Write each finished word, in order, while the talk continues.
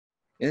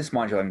In this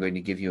module, I'm going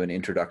to give you an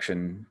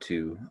introduction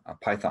to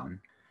Python.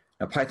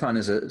 Now, Python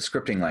is a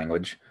scripting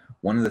language.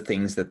 One of the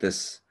things that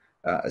this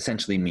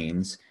essentially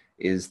means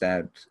is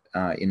that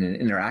in an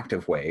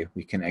interactive way,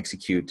 we can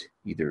execute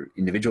either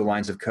individual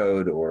lines of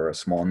code or a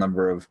small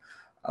number of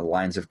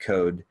lines of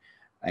code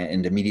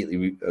and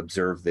immediately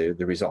observe the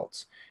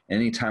results. And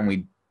anytime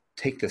we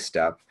take this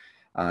step,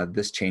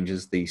 this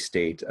changes the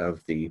state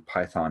of the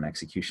Python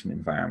execution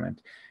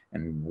environment.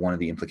 And one of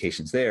the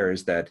implications there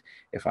is that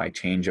if I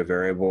change a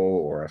variable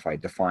or if I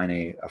define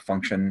a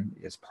function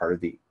as part of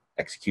the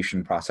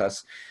execution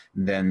process,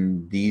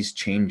 then these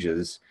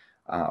changes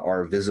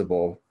are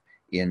visible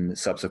in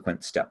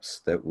subsequent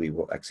steps that we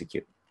will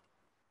execute.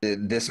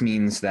 This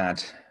means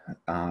that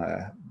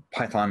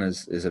Python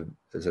is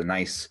a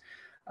nice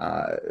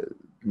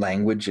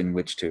language in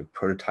which to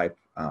prototype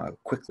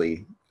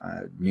quickly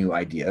new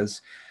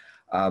ideas,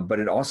 but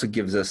it also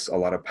gives us a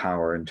lot of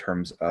power in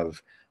terms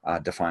of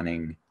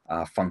defining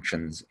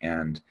functions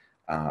and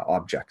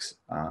objects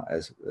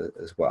as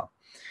well.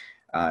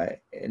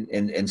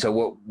 And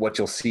so what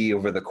you'll see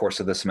over the course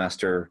of the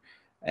semester,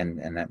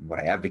 and that what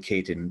I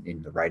advocate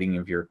in the writing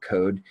of your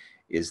code,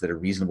 is that a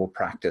reasonable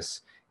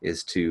practice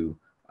is to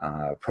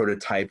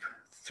prototype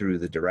through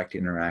the direct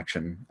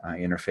interaction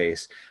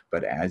interface,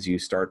 but as you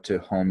start to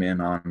home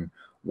in on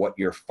what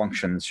your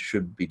functions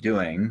should be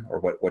doing, or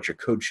what your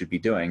code should be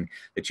doing,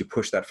 that you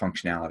push that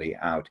functionality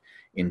out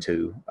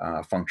into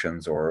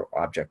functions or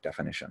object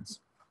definitions.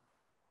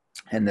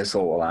 And this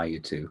will allow you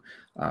to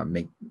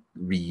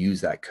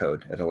reuse that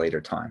code at a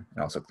later time.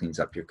 It also cleans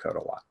up your code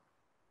a lot.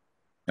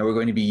 Now we're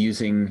going to be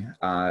using,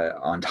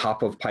 on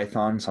top of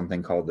Python,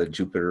 something called the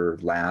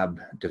Jupyter Lab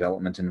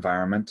development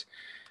environment.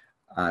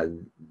 A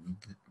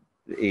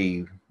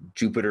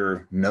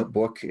Jupyter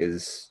notebook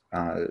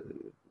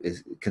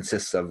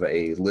consists of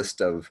a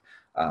list of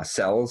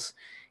cells.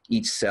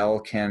 Each cell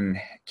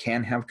can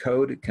have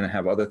code, it can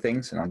have other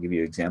things, and I'll give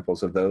you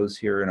examples of those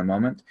here in a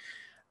moment.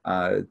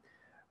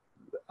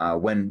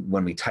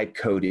 When we type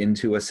code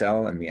into a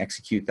cell and we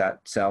execute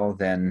that cell,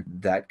 then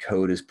that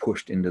code is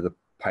pushed into the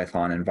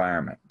Python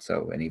environment.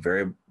 So any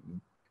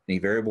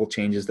variable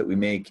changes that we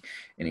make,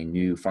 any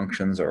new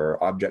functions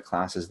or object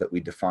classes that we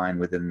define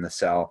within the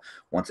cell,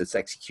 once it's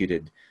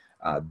executed,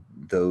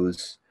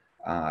 those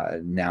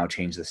now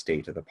change the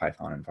state of the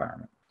Python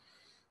environment.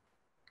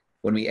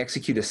 When we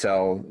execute a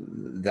cell,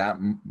 that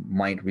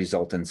might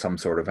result in some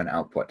sort of an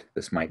output.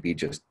 This might be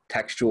just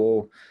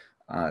textual,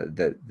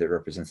 that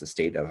represents the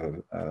state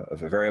of a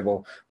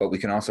variable, but we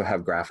can also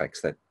have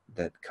graphics that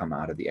come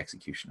out of the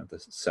execution of the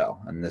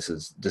cell, and this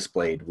is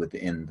displayed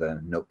within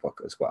the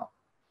notebook as well.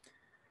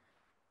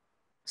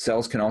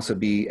 Cells can also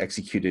be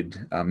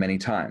executed many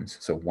times.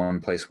 So one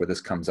place where this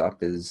comes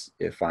up is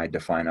if I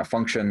define a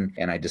function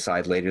and I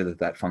decide later that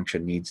that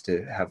function needs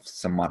to have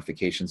some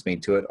modifications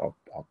made to it, I'll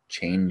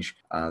change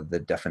the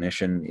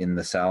definition in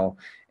the cell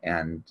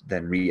and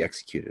then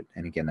re-execute it.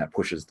 And again, that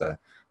pushes the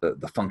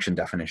function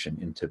definition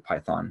into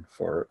Python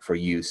for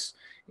use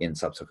in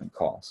subsequent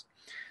calls.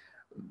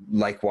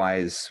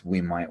 Likewise,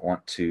 we might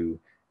want to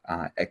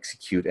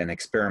execute an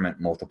experiment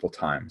multiple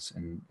times.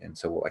 And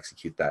so we'll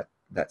execute that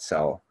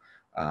cell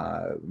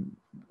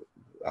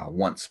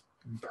once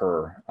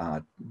per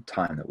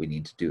time that we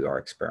need to do our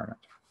experiment.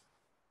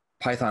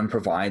 Python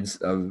provides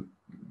a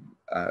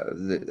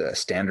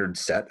standard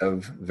set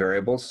of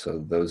variables.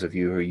 So those of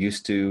you who are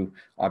used to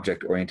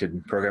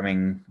object-oriented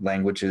programming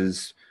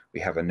languages,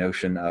 we have a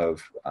notion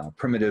of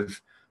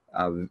primitive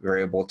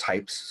variable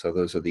types. So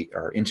those are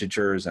our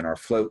integers and our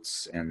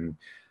floats and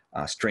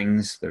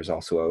strings. There's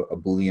also a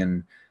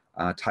Boolean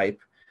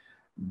type.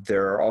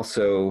 There are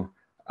also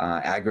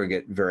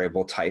aggregate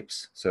variable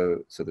types.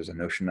 So there's a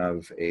notion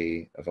of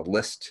a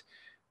list.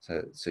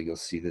 So you'll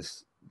see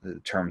the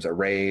terms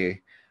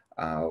array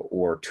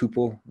or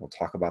tuple. We'll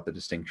talk about the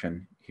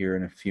distinction here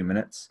in a few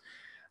minutes.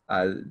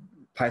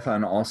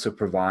 Python also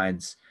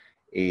provides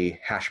a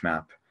hash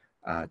map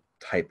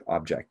type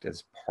object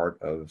as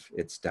part of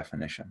its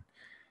definition.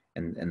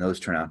 And those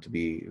turn out to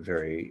be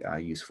very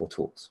useful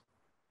tools.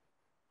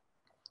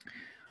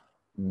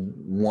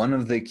 One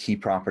of the key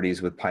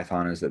properties with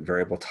Python is that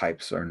variable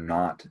types are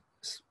not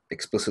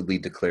explicitly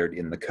declared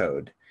in the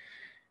code.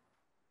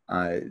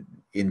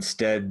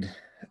 Instead,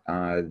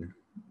 the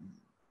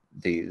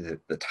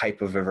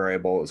type of a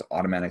variable is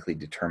automatically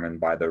determined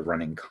by the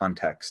running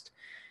context.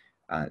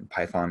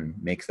 Python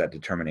makes that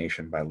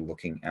determination by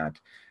looking at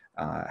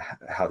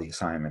how the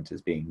assignment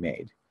is being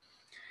made.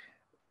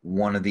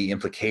 One of the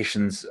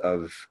implications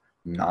of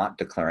not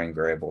declaring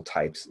variable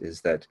types is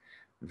that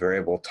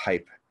variable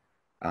type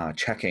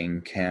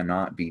checking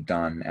cannot be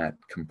done at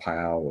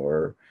compile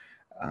or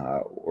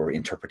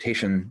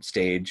interpretation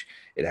stage.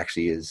 It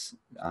actually is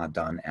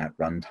done at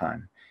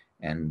runtime.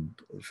 And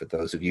for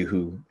those of you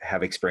who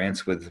have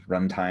experience with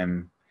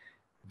runtime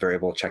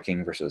variable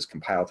checking versus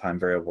compile time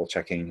variable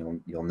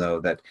checking, you'll know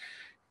that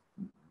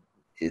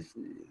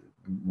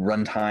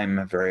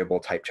runtime variable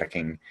type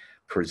checking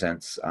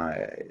presents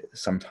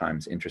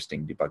sometimes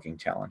interesting debugging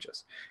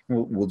challenges.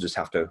 We'll just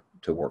have to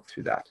work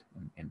through that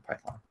in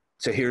Python.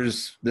 So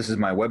this is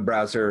my web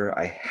browser.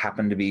 I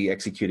happen to be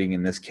executing,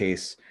 in this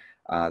case,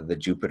 the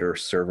Jupyter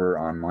server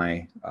on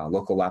my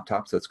local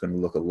laptop. So it's going to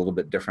look a little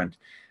bit different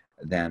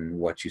than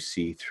what you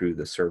see through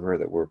the server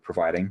that we're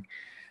providing.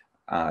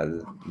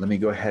 Let me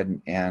go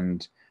ahead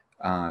and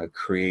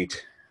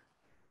create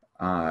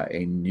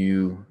a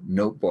new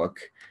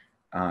notebook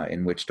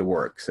in which to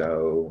work.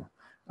 So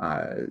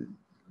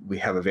we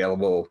have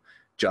available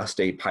just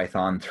a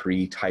Python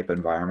 3 type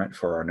environment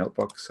for our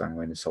notebook. So I'm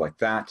going to select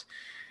that.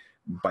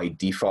 By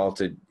default,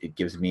 it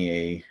gives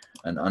me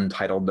an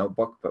untitled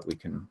notebook, but we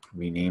can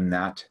rename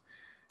that.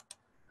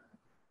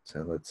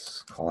 So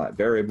let's call that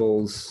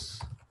variables.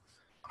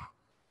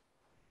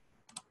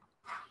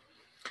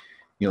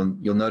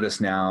 You'll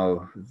notice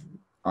now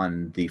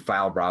on the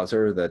file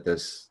browser that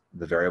the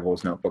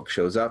variables notebook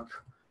shows up.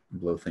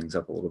 Blow things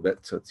up a little bit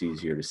so it's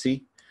easier to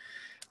see.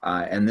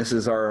 And this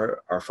is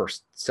our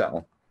first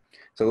cell.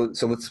 So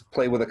let's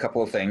play with a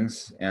couple of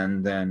things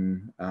and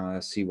then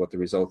see what the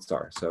results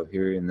are. So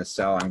here in this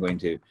cell, I'm going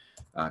to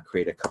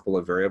create a couple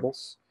of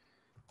variables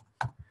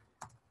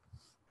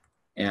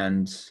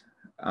and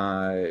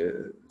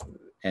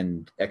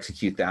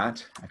execute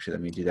that. Actually,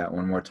 let me do that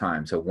one more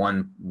time. So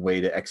one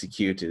way to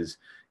execute is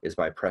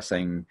by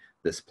pressing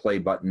this play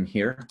button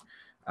here.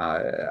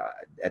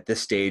 At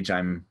this stage,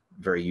 I'm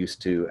very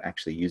used to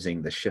actually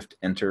using the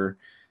Shift-Enter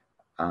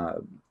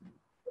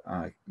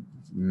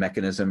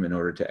mechanism in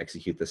order to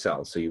execute the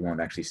cells. So you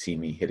won't actually see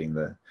me hitting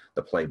the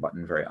play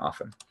button very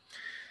often.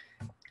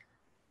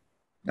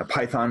 Now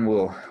Python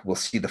will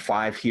see the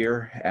 5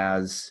 here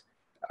as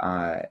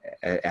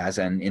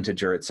an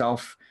integer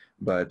itself,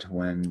 but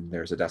when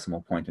there's a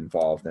decimal point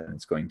involved, then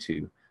it's going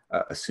to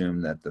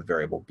assume that the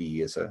variable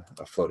b is a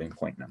floating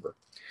point number.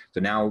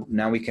 So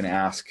now we can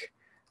ask,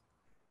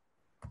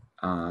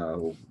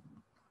 now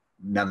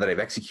that I've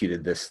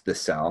executed this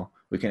cell,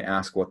 we can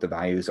ask what the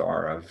values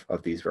are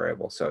of these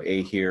variables. So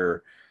A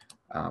here,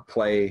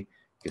 play,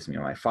 gives me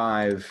my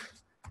 5,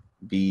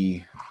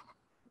 B,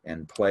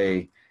 and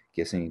play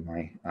gives me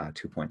my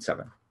 2.7.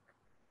 All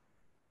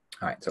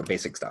right, so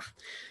basic stuff.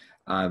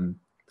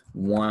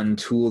 One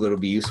tool that'll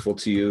be useful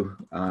to you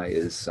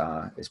is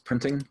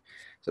printing.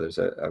 So there's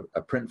a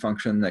print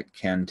function that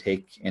can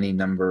take any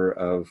number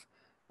of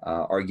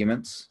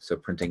arguments. So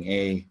printing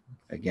A,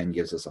 again,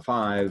 gives us a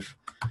 5.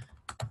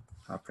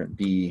 Print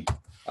B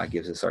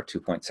gives us our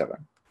 2.7.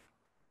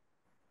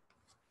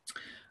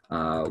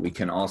 We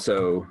can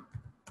also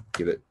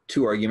give it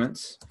 2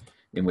 arguments,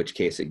 in which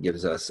case it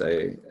gives us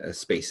a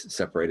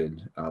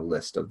space-separated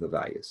list of the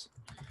values.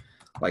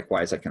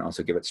 Likewise, I can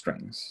also give it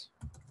strings.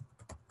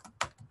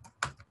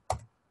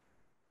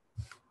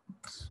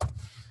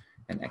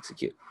 And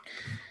execute.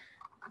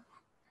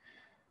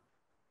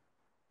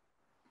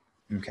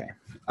 Okay.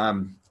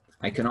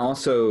 I can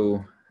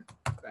also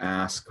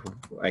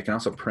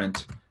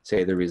print,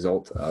 say, the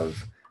result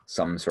of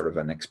some sort of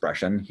an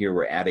expression. Here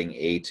we're adding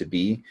A to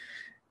B.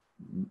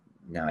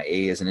 Now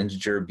A is an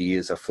integer, B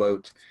is a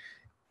float.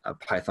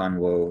 Python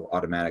will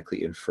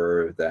automatically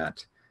infer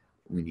that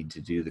we need to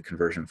do the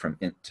conversion from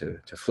int to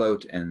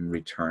float and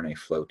return a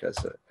float as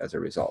a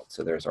result.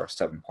 So there's our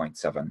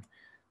 7.7.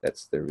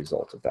 That's the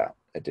result of that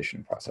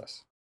addition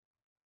process.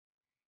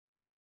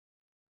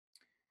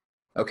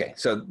 Okay,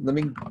 so let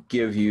me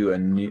give you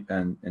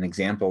an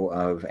example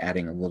of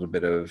adding a little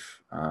bit of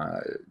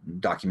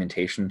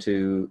documentation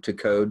to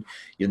code.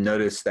 You'll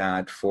notice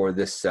that for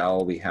this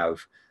cell we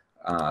have,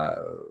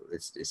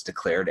 it's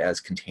declared as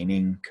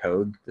containing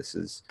code. This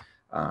is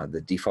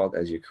the default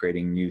as you're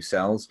creating new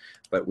cells,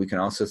 but we can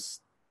also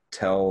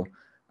tell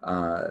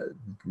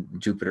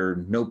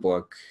Jupyter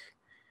Notebook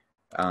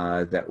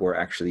that we're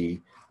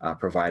actually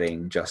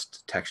providing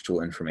just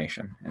textual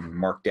information. And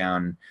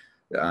Markdown,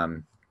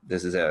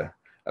 this is a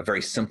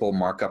very simple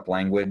markup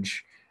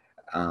language.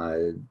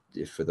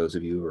 For those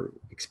of you who are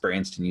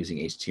experienced in using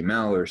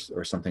HTML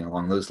or something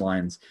along those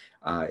lines,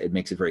 it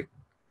makes it very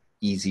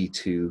easy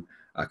to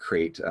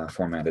create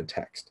formatted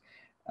text.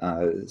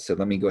 So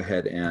let me go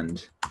ahead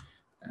and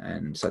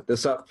set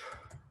this up.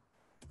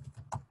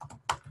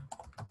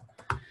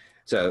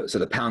 So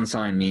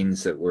the #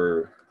 means that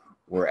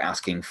we're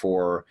asking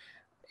for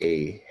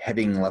a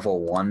heading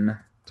level 1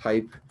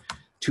 type.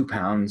 2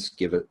 pounds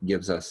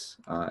gives us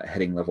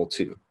heading level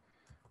 2.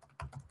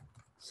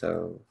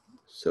 So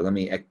let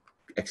me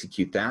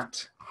execute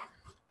that,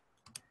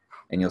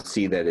 and you'll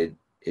see that it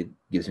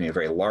gives me a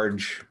very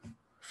large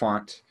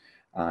font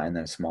and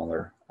then a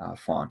smaller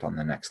font on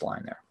the next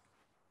line there.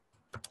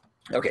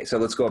 Okay, so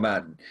let's go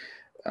about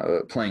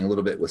playing a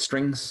little bit with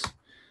strings.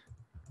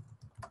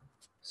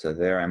 So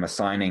there I'm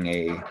assigning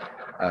a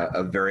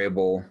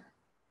variable.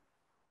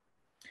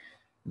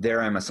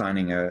 There I'm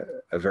assigning a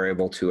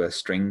variable to a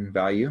string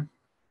value,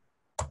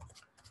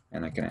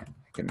 and I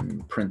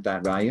can print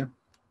that value.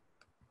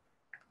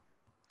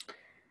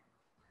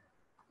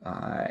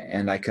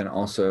 And I can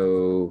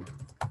also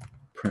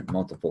print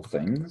multiple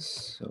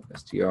things. So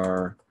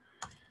str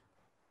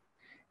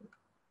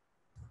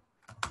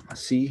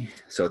C.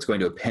 So it's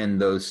going to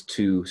append those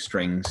 2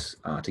 strings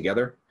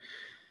together.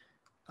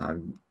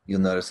 you'll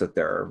notice that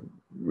there are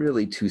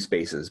really two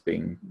spaces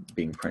being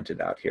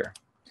printed out here.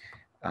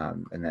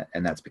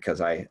 And that's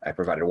because I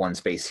provided one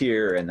space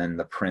here, and then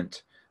the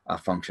print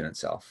function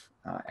itself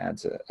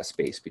adds a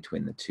space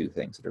between the two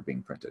things that are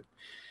being printed.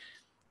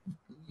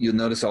 You'll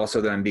notice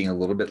also that I'm being a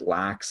little bit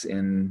lax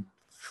in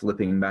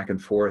flipping back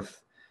and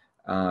forth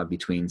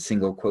between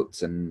single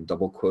quotes and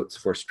double quotes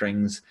for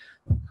strings.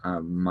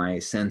 My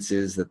sense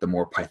is that the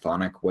more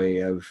Pythonic way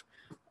of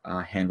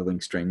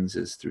handling strings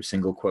is through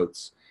single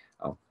quotes.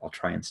 I'll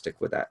try and stick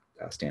with that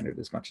standard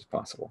as much as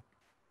possible.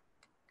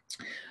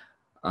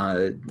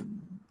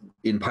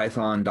 In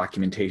Python,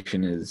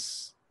 documentation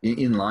is,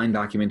 inline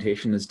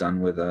documentation is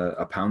done with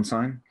a pound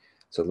sign.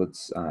 So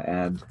let's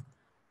add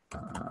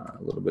a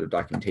little bit of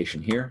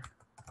documentation here.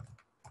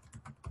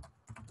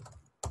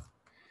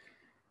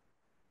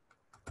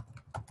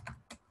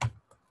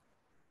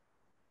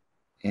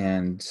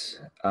 And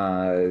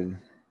so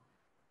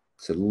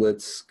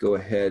let's go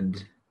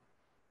ahead,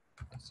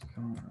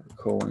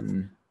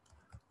 colon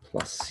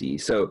plus C.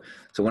 So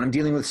when I'm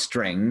dealing with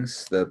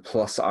strings, the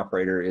plus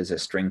operator is a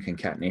string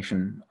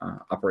concatenation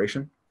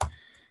operation.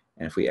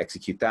 And if we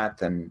execute that,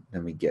 then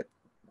we get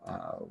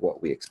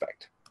what we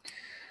expect.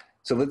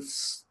 So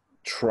let's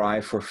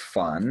try for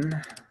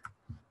fun.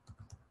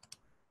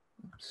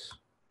 Oops.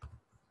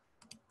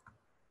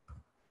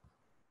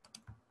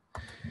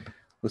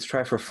 Let's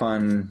try for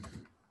fun,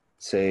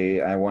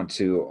 say I want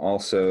to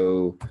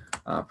also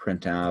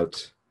print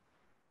out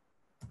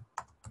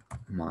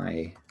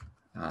my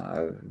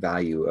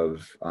value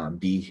of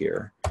B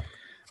here.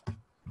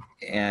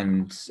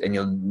 And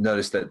you'll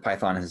notice that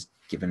Python has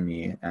given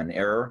me an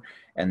error.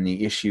 And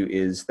the issue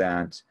is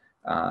that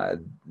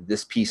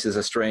this piece is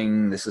a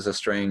string, this is a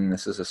string,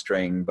 this is a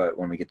string, but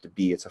when we get to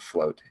B, it's a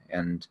float.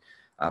 And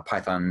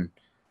Python,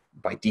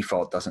 by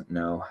default, doesn't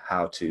know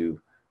how to,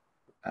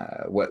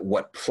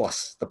 what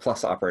the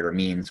plus operator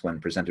means when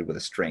presented with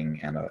a string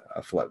and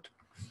a float.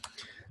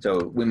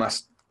 So we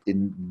must,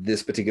 in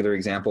this particular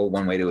example,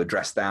 one way to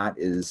address that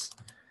is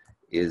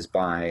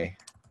by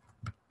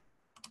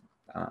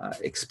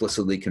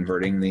explicitly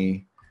converting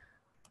the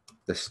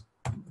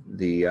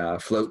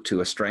float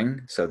to a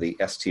string. So the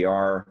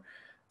str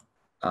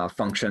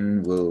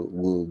function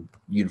will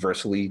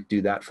universally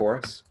do that for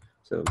us.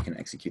 So we can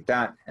execute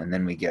that, and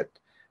then we get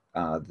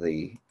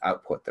the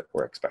output that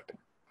we're expecting.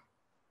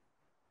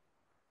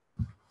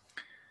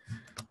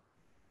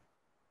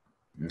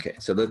 Okay,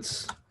 so I'm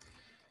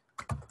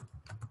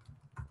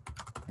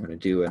going to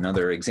do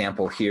another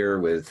example here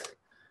with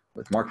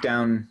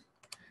Markdown.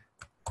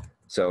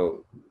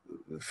 So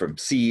from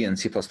C and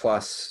C++,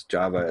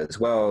 Java as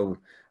well,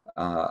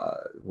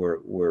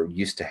 we're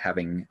used to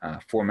having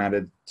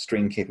formatted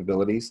string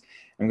capabilities.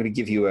 I'm going to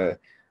give you a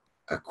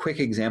quick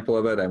example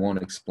of it. I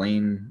won't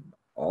explain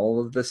all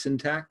of the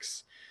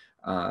syntax,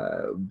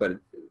 but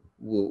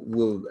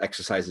we'll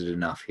exercise it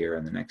enough here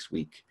in the next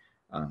week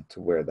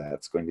to where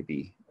that's going to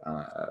be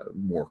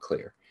more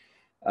clear.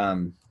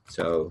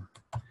 So,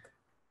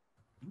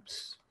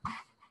 oops,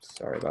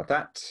 sorry about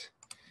that.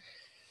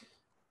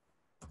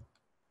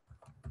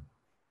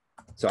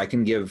 So I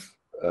can give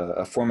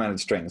a formatted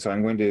string. So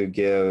I'm going to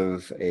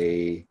give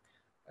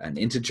an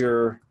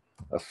integer,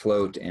 a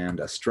float, and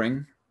a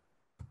string.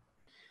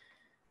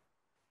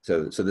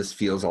 So this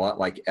feels a lot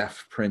like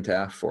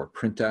fprintf or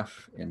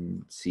printf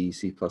in C,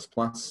 C++.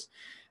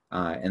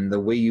 And the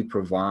way you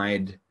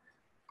provide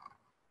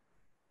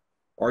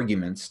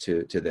arguments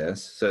to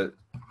this,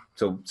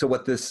 so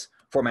what this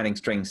formatting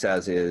string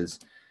says is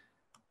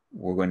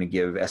we're going to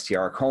give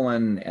str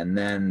colon, and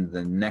then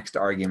the next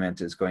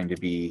argument is going to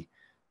be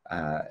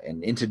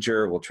an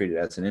integer. We'll treat it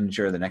as an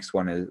integer. The next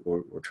one is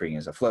we're treating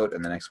as a float,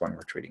 and the next one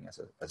we're treating as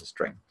a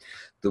string.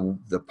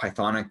 The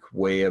Pythonic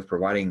way of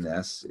providing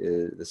this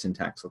is the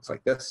syntax looks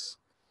like this,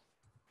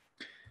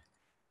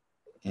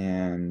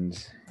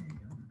 and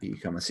B,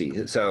 comma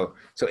C. So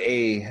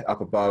A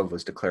up above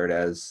was declared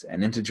as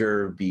an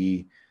integer,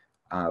 B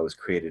was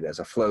created as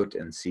a float,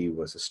 and C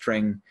was a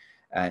string.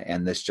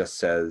 And this just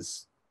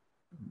says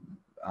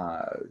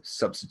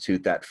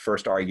substitute that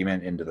first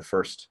argument into the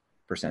first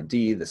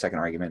 %d, the second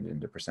argument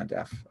into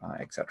 %f,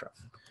 etc.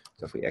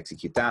 So if we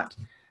execute that,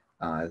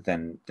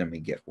 then we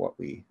get what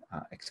we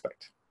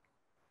expect.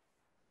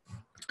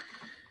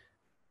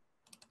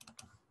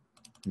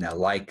 Now,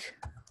 like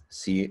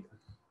C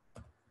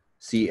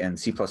and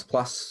C++,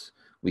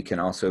 we can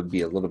also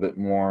be a little bit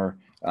more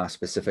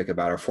specific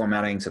about our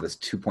formatting. So this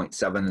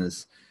 2.7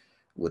 is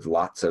with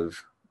lots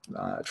of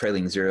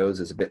trailing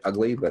zeros is a bit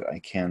ugly, but I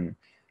can,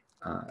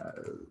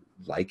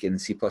 like in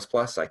C++,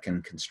 I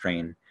can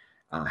constrain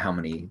how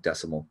many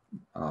decimal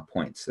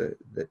points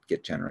that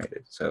get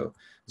generated. So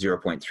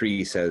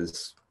 0.3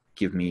 says,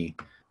 give me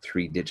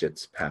 3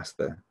 digits past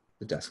the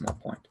decimal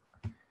point.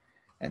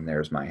 And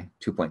there's my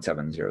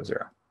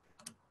 2.700.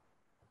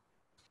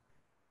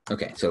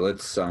 Okay, so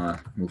let's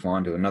move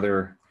on to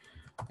another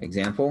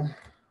example.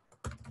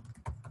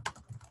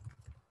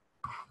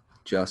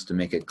 Just to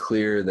make it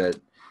clear that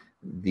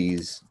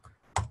these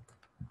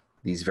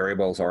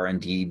variables are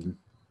indeed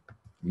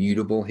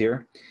mutable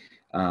here.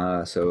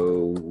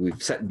 So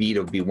we've set B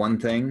to be one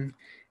thing,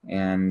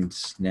 and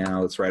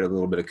now let's write a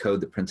little bit of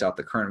code that prints out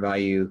the current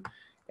value,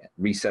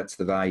 resets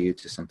the value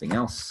to something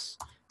else,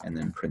 and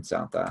then prints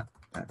out that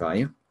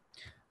value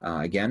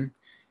again.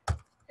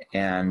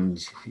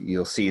 And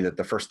you'll see that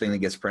the first thing that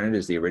gets printed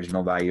is the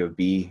original value of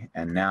B,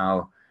 and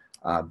now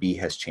B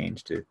has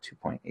changed to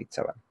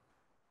 2.87.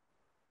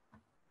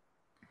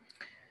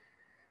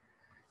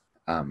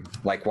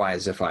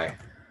 Likewise, if I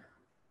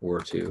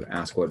were to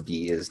ask what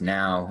B is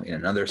now in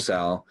another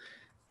cell,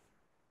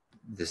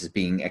 this is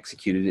being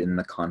executed in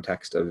the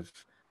context of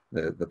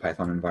the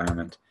Python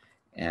environment,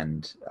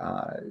 and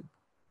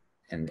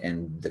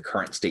the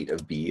current state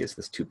of B is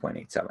this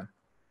 2.87.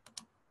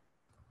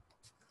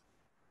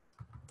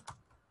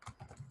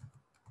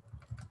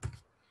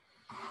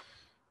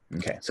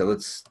 Okay, so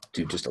let's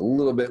do just a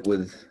little bit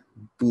with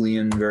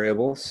Boolean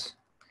variables.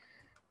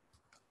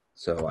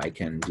 So I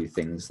can do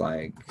things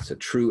like, so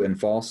true and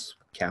false,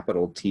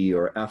 capital T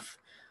or F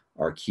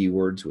are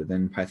keywords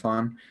within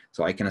Python.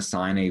 So I can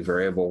assign a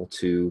variable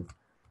to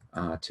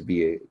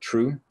be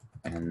true,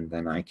 and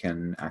then I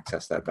can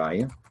access that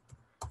value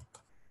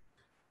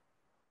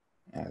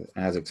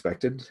as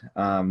expected.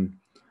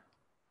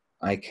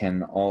 I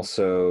can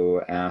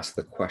also ask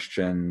the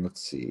question,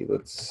 let's see,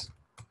 let's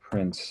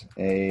print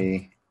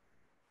A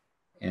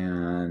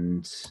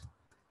and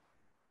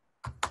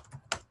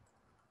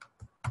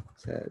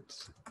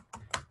set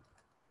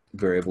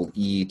variable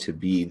E to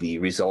be the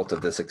result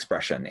of this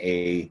expression,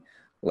 A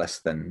less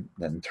than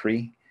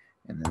 3,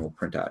 and then we'll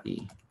print out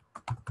E.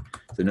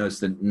 So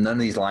notice that none of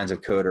these lines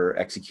of code are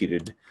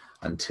executed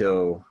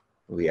until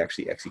we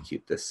actually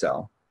execute this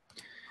cell.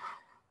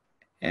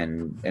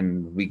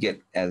 And we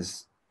get,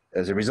 as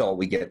a result,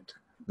 we get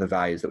the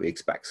values that we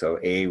expect. So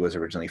A was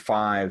originally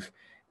 5,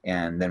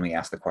 and then we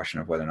ask the question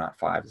of whether or not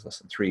 5 is less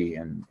than 3,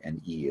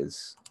 and E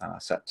is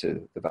set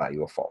to the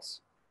value of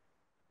false.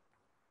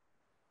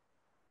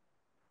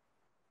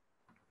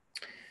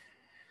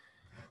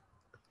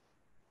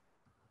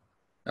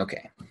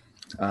 Okay,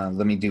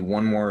 let me do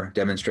one more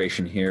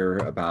demonstration here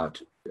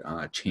about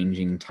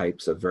changing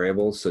types of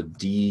variables. So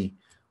D,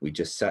 we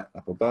just set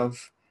up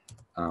above.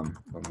 I'm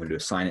going to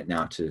assign it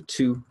now to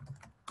 2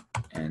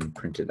 and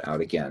print it out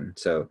again.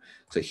 So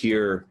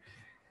here,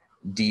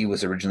 D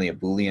was originally a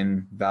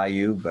Boolean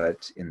value,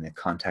 but in the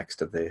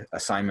context of the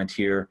assignment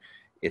here,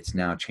 it's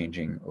now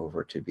changing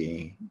over to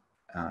be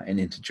an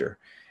integer.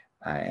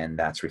 And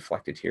that's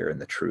reflected here in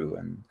the true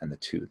and the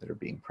 2 that are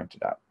being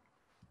printed out.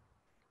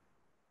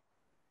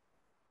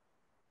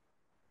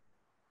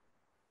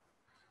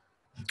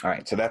 All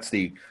right, so that's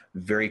the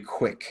very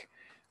quick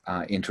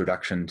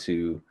introduction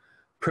to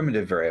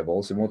primitive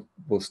variables, and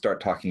we'll start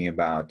talking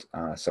about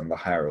some of the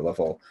higher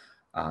level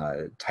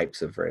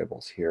types of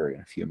variables here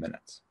in a few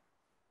minutes.